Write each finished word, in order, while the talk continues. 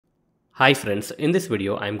Hi friends, in this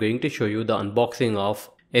video I am going to show you the unboxing of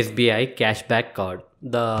SBI Cashback card.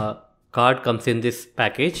 The card comes in this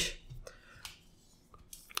package.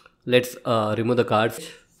 Let's remove the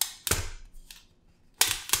cards.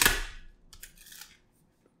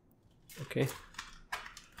 Okay,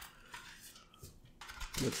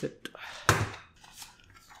 that's it.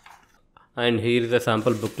 And here is a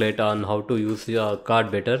sample booklet on how to use your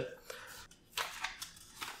card better.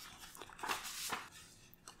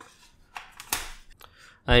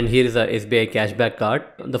 And here is a SBI Cashback card.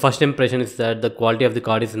 The first impression is that the quality of the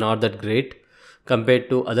card is not that great compared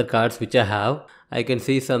to other cards which I have. I can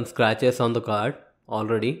see some scratches on the card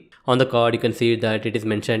already. On the card you can see that it is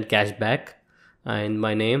mentioned Cashback and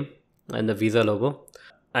my name and the Visa logo.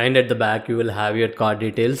 And at the back you will have your card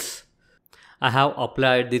details. I have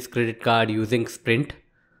applied this credit card using Sprint.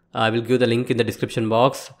 I will give the link in the description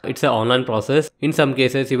box. It's an online process. In some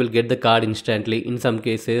cases you will get the card instantly. In some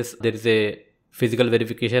cases there is a physical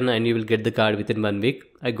verification and you will get the card within 1 week.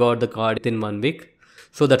 I got the card within 1 week.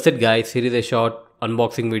 So that's it guys. Here is a short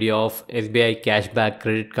unboxing video of SBI Cashback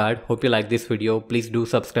credit card. Hope you like this video. Please do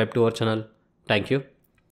subscribe to our channel. Thank you.